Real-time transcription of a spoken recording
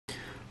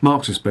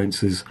Marks &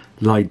 Spencer's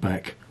Laid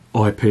Back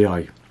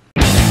IPA.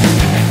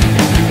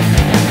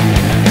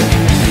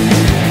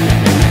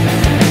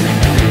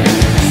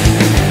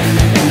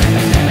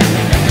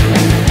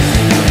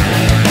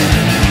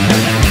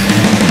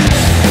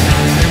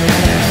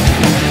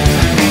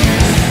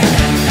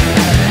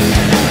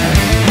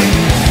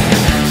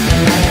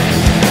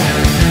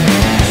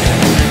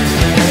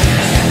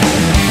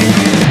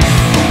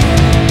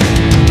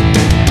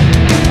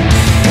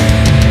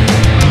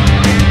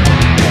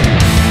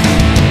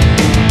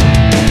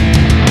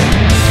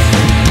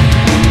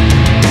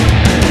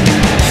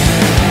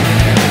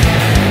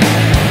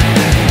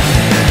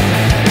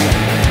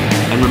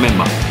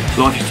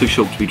 Life is too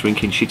short to be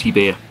drinking shitty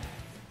beer.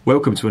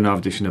 Welcome to another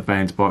edition of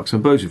Bands, Bikes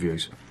and Booze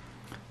Reviews.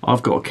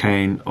 I've got a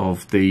can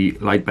of the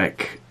Laid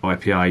Back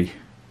IPA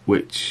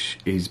which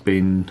has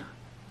been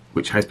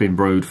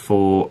brewed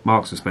for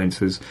Marks &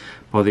 Spencer's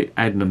by the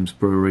Adnam's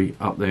Brewery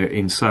up there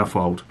in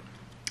Southwold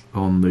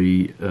on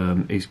the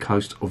east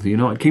coast of the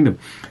United Kingdom.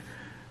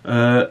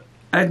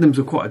 Adnam's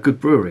are quite a good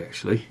brewery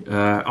actually.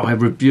 I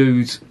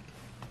reviewed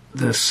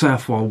the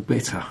Southwold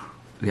Bitter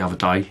the other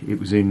day.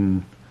 It was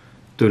in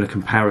doing a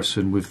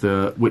comparison with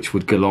the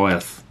Witchwood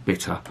Goliath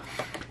Bitter,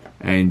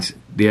 and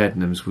the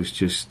Adnams was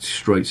just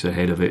streets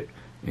ahead of it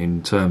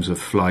in terms of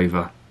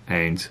flavour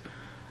and,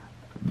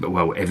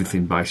 well,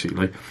 everything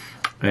basically.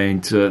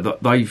 And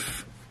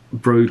they've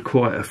brewed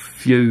quite a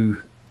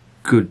few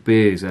good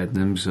beers,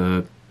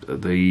 Adnams.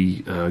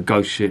 The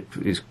Ghost Ship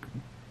is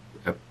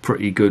a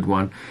pretty good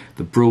one.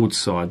 The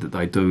Broadside that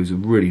they do is a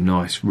really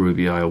nice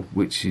ruby ale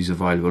which is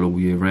available all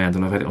year round,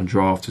 and I've had it on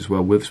draft as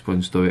well.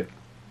 Witherspoons do it.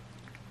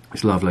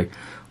 It's lovely,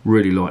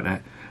 really like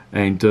that.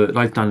 And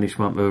they've done this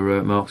one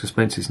for Marks &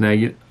 Spencer's. Now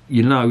you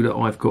know that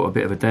I've got a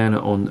bit of a downer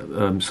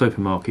on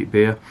supermarket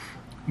beer,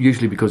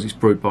 usually because it's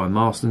brewed by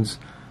Marston's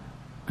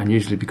and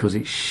usually because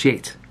it's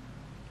shit.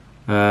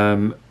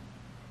 I've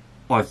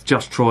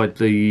just tried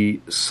the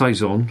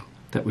Saison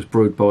that was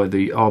brewed by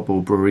the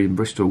Arbor Brewery in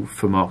Bristol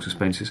for Marks &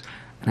 Spencer's,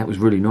 and that was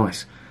really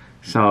nice.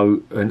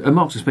 So, and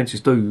Marks & Spencer's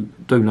do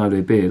know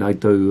their beer. They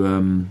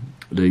do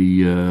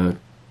the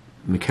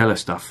McKellar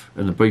stuff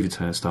and the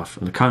Beavertown stuff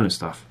and the Kona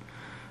stuff,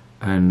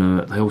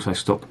 and they also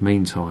stock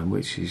Meantime,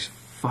 which is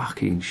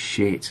fucking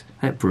shit.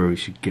 That brewery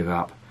should give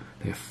up.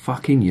 They're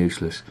fucking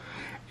useless.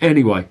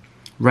 Anyway,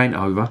 rant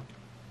over.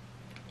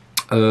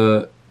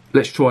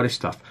 Let's try this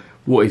stuff.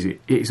 What is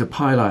it? It is a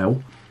pale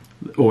ale,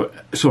 or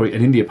sorry,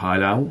 an India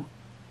pale ale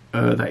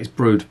that is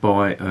brewed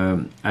by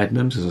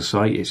Adnams. As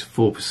I say, it's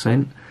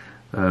 4%.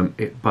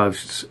 It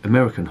boasts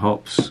American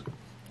hops,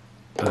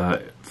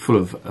 full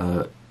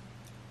of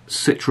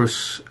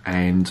citrus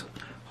and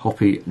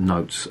hoppy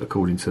notes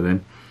according to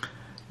them,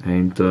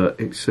 and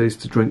it says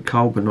to drink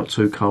cold but not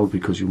too cold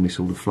because you'll miss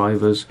all the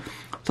flavours.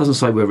 Doesn't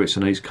say whether it's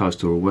an East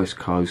Coast or a West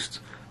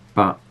Coast,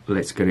 but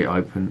let's get it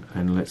open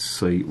and let's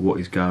see what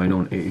is going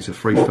on. It is a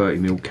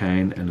 330ml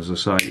can, and as I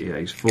say, it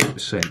is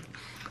 4%.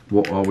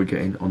 What are we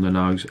getting on the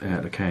nose out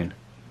of the can?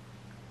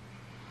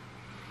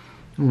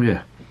 Oh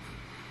yeah,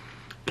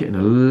 getting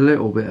a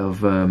little bit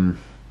of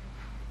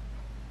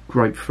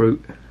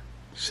grapefruit,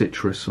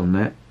 citrus on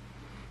that.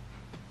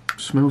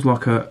 Smells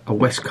like a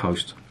West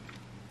Coast,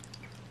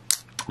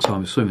 so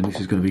I'm assuming this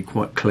is going to be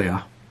quite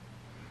clear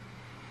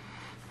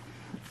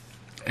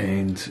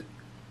and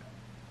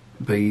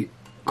be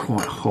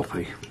quite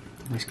hoppy.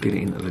 Let's get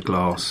it into the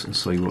glass and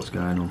see what's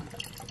going on.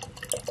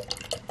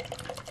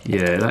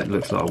 Yeah, that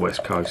looks like a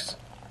West Coast.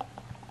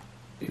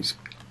 It's,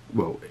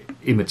 well,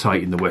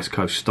 imitating the West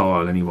Coast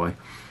style anyway.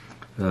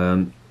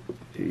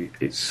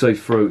 It's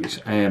see-through, it's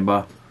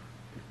amber,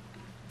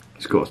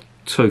 it's got a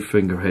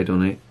 2-finger head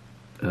on it.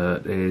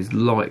 There's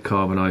light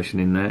carbonation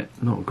in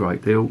that, not a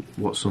great deal.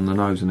 What's on the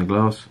nose and the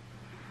glass?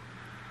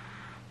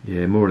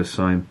 Yeah, more of the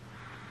same.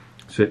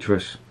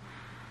 Citrus,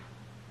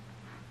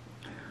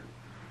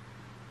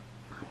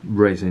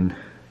 resin,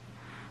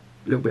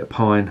 a little bit of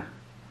pine.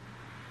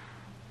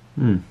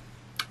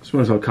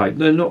 Smells okay.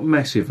 They're not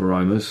massive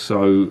aromas,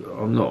 so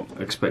I'm not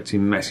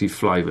expecting massive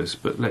flavours,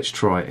 but let's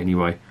try it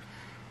anyway.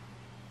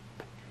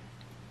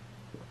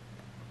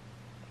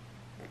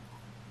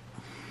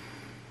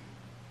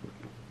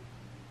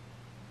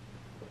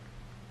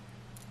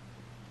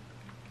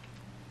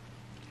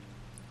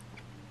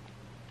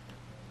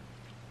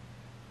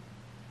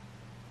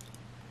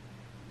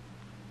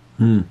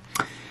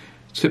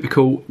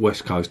 Typical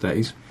West Coast, that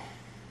is.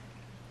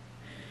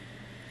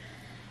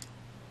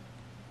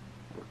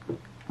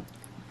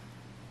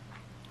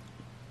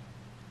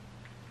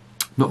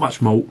 Not much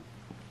malt.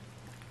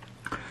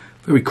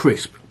 Very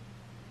crisp.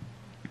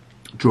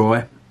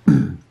 Dry.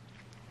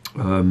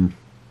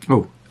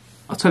 Oh,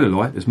 I'll tell you a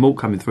lie, there's malt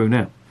coming through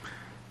now.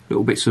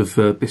 Little bits of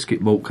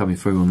biscuit malt coming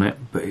through on that,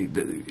 but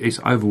it's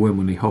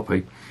overwhelmingly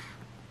hoppy.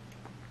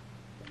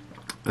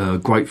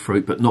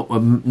 Grapefruit, but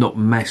not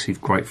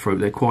massive grapefruit.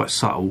 They're quite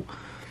subtle,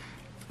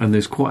 and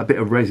there's quite a bit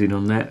of resin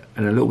on that,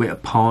 and a little bit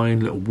of pine,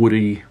 little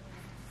woody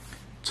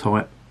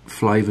type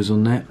flavours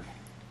on that.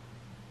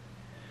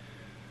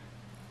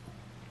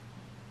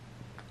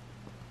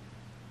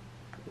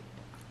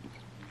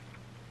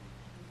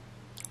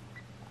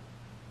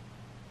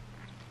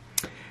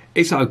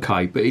 It's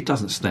okay, but it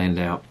doesn't stand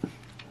out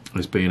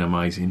as being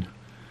amazing.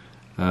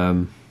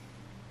 To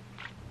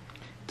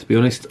be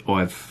honest,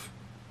 I've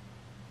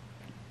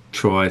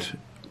tried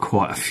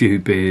quite a few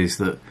beers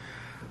that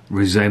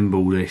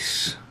resemble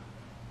this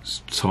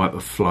type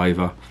of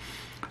flavour,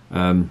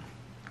 but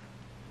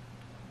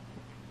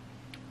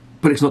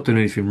it's not doing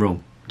anything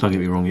wrong. Don't get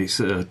me wrong.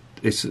 It's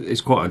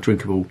quite a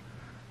drinkable,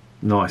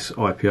 nice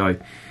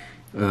IPA.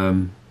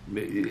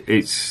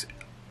 It's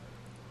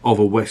of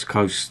a West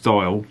Coast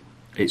style.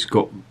 It's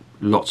got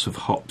lots of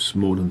hops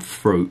more than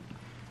fruit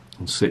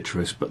and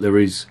citrus, but there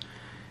is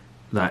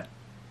that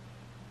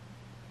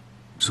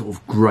sort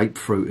of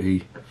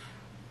grapefruity,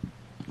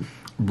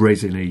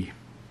 resiny,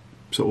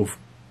 sort of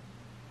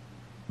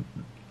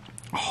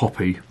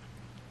hoppy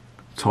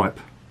type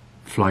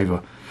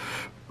flavour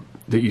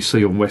that you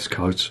see on West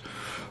Coast,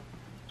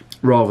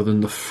 rather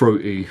than the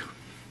fruity,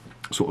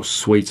 sort of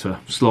sweeter,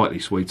 slightly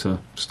sweeter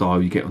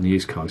style you get on the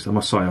East Coast. I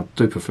must say I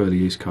do prefer the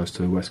East Coast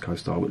to the West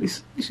Coast style, but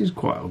this is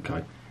quite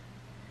okay.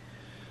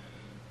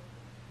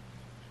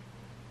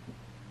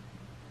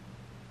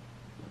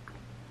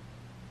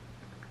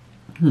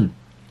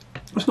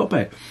 That's not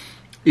bad.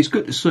 It's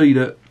good to see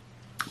that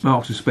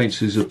Marks and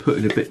Spencer's are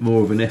putting a bit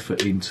more of an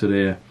effort into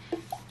their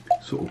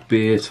sort of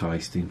beer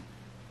tasting.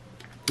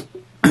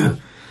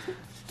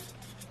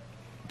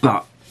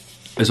 But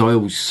as I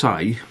always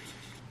say,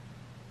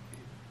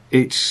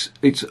 it's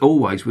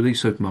always with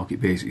these supermarket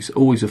beers, it's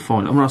always a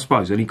fine. I mean, I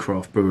suppose any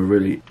craft brewer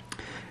really,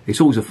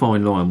 it's always a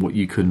fine line what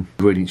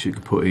ingredients you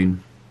can put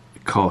in,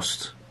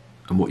 cost,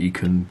 and what you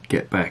can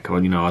get back.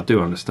 I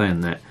do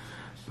understand that,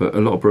 but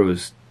a lot of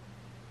brewers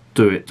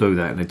do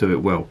that, and they do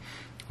it well.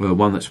 Well,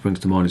 one that springs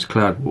to mind is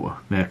Cloudwater.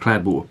 Now,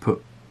 Cloudwater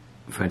put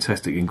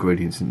fantastic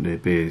ingredients in their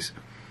beers,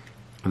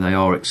 and they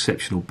are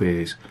exceptional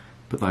beers,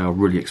 but they are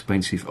really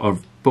expensive.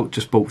 I've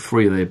just bought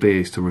 3 of their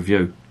beers to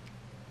review.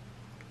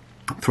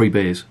 3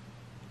 beers,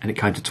 and it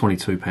came to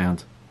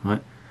 £22.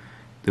 Right?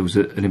 There was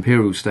an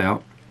Imperial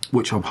Stout,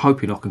 which I'm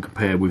hoping I can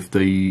compare with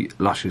the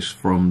Luscious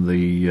from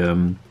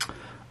the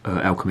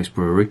Alchemist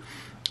Brewery.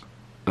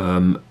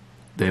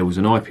 There was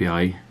an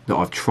IPA that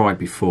I've tried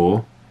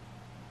before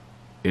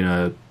in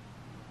a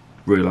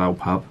real ale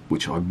pub,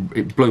 which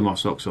it blew my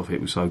socks off. It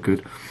was so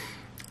good.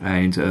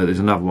 And there's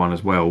another one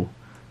as well,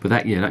 but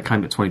that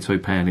came at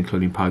 £22,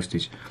 including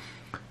postage.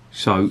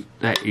 So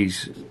that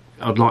is,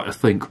 I'd like to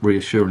think,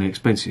 reassuringly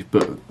expensive.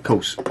 But of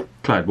course,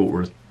 Cloudwater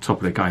are at the top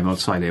of their game. I'd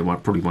say they're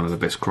probably one of the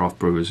best craft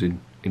brewers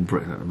in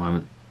Britain at the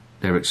moment.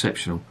 They're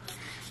exceptional.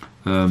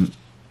 Marks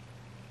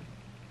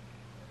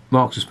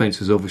and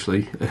Spencer's,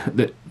 obviously,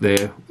 that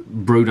they're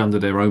brewed under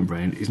their own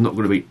brand, is not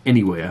going to be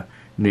anywhere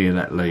near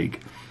that league.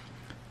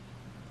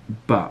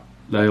 But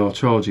they are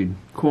charging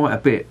quite a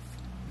bit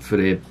for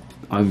their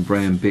own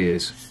brand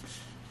beers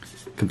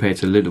compared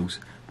to Lidl's.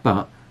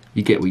 But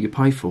you get what you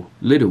pay for.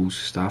 Lidl's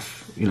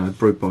stuff,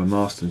 brewed by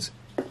Marston's,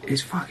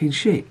 is fucking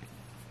shit.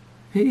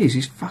 It is.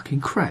 It's fucking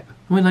crap.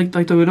 I mean,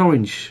 they do an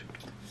orange.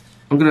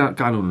 I'm going to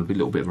go on a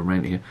little bit of a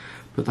rant here,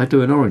 but they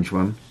do an orange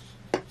one,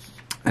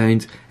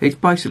 and it's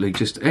basically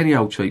just any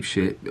old cheap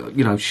shit,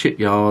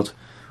 shipyard,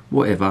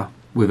 whatever,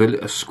 with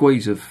a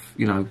squeeze of,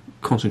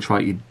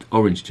 concentrated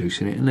orange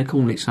juice in it, and they're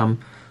calling it some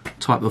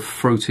type of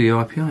fruity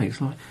IPA. It's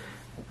like,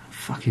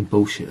 fucking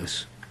bullshit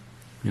us.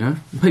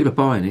 And people are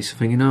buying this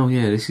thinking, oh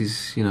yeah, this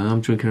is,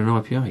 I'm drinking an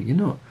IPA. You're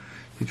not.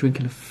 You're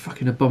drinking a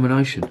fucking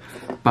abomination.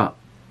 But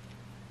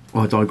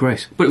I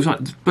digress. But it's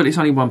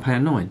only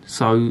 £1.09.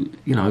 So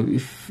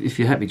if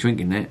you're happy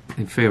drinking that,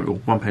 then fair, or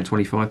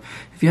 £1.25.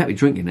 If you're happy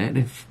drinking that,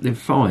 then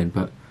fine.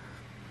 But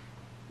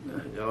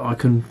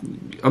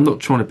I'm not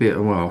trying to be.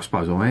 Well, I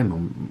suppose I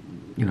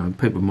am.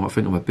 People might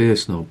think I'm a beer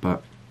snob,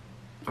 but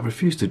I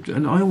refuse to.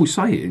 And I always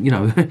say it.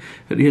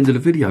 At the end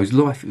of the videos,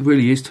 life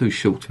really is too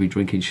short to be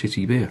drinking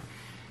shitty beer.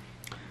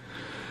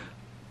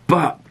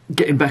 But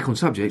getting back on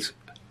subject,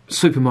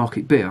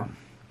 supermarket beer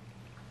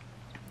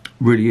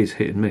really is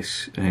hit and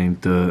miss,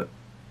 and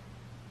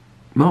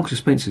Marks and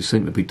Spencer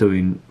seem to be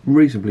doing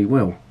reasonably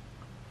well.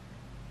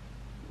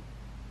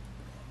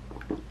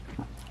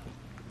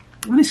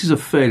 And this is a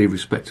fairly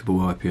respectable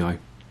IPA.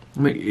 I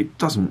mean, it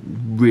doesn't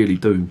really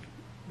do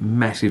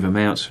massive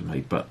amounts for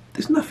me, but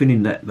there's nothing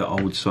in that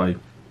I would say,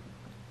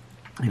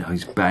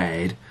 is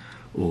bad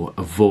or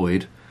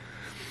avoid.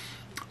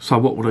 So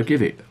what would I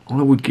give it?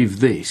 I would give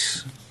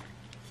this,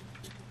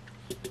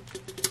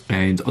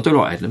 and I do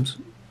like Adnams.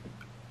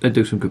 They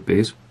do some good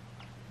beers.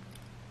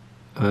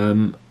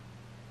 All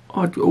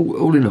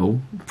in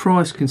all,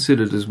 price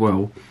considered as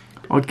well,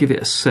 I'd give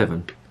it a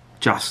 7,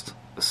 just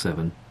a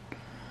 7.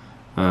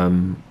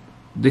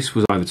 This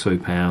was over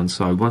 £2,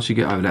 so once you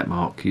get over that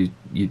mark, you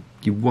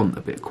want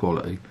a bit of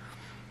quality,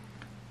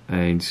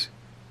 and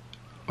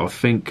I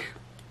think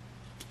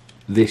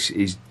this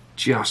is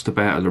just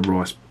about at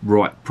the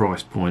right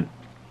price point.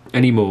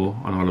 Any more,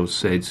 and I'll have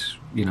said,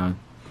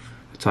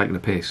 taking a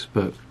piss,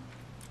 but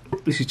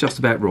this is just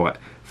about right.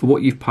 For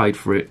what you've paid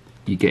for it,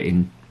 you're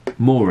getting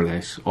more or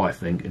less, I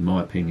think, in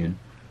my opinion,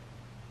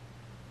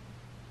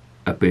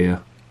 a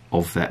beer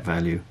of that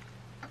value.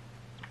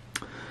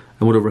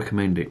 And would I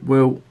recommend it?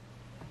 Well,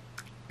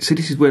 see,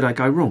 this is where they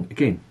go wrong.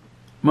 Again,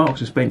 Marks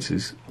and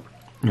Spencer's,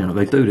 you know,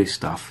 they do this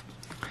stuff,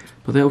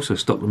 but they also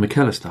stock the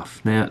McKellar stuff.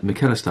 Now,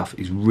 McKellar stuff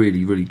is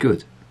really, really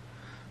good.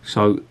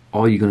 So,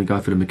 are you going to go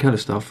for the McKellar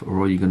stuff, or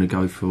are you going to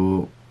go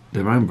for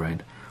their own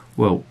brand?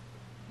 Well,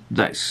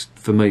 that's,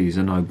 for me, is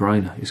a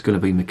no-brainer. It's going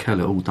to be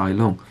McKellar all day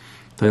long.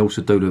 They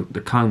also do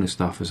the Kona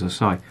stuff, as I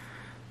say.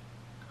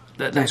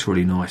 That's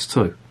really nice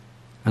too.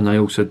 And they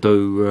also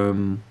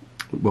do,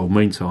 well,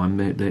 meantime,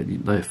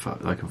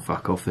 they can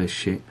fuck off their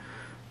shit.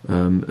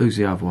 Who's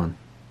the other one?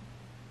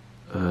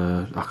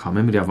 I can't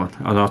remember the other one.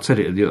 And I said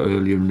it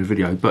earlier in the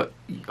video, but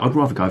I'd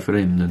rather go for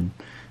them than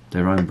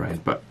their own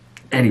brand. But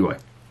anyway,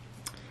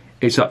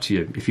 it's up to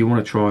you. If you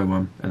want to try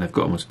one and they've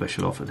got them on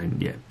special offer, then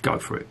yeah, go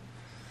for it.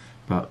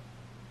 But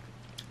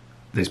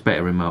there's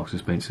better in Marks and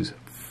Spencer's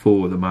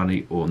for the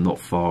money, or not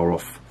far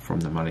off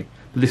from the money.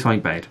 But this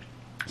ain't bad.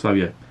 So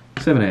yeah,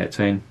 7 out of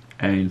 10,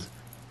 and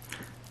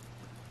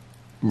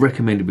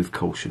recommended with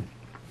caution.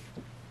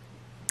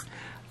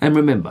 And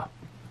remember,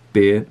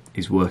 beer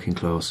is working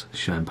class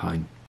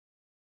champagne.